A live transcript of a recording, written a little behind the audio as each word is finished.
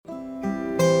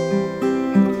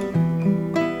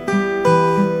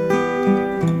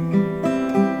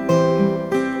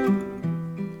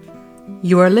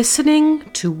You are listening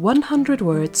to 100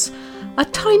 Words, a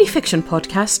tiny fiction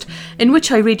podcast in which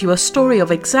I read you a story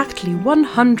of exactly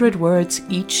 100 words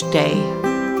each day.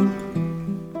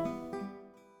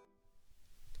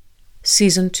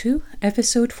 Season 2,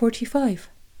 Episode 45.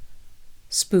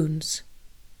 Spoons.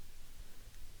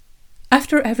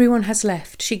 After everyone has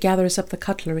left, she gathers up the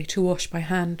cutlery to wash by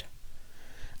hand.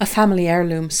 A family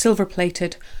heirloom,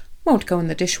 silver-plated, won't go in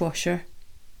the dishwasher.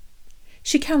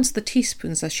 She counts the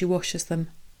teaspoons as she washes them.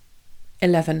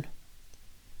 11.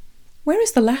 Where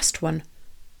is the last one?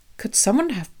 Could someone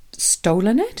have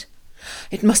stolen it?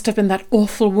 It must have been that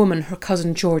awful woman her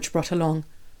cousin George brought along.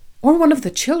 Or one of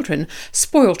the children,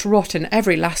 spoilt rotten,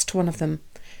 every last one of them.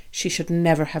 She should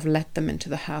never have let them into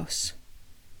the house.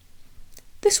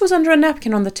 This was under a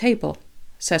napkin on the table,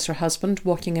 says her husband,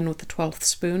 walking in with the 12th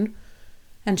spoon,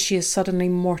 and she is suddenly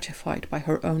mortified by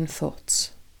her own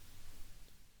thoughts.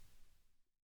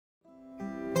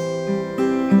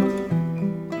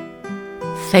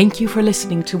 Thank you for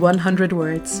listening to 100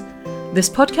 Words. This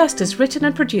podcast is written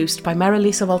and produced by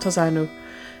Marilisa Valtazano.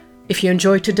 If you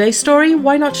enjoyed today's story,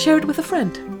 why not share it with a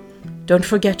friend? Don't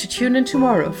forget to tune in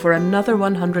tomorrow for another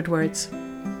 100 Words.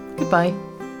 Goodbye.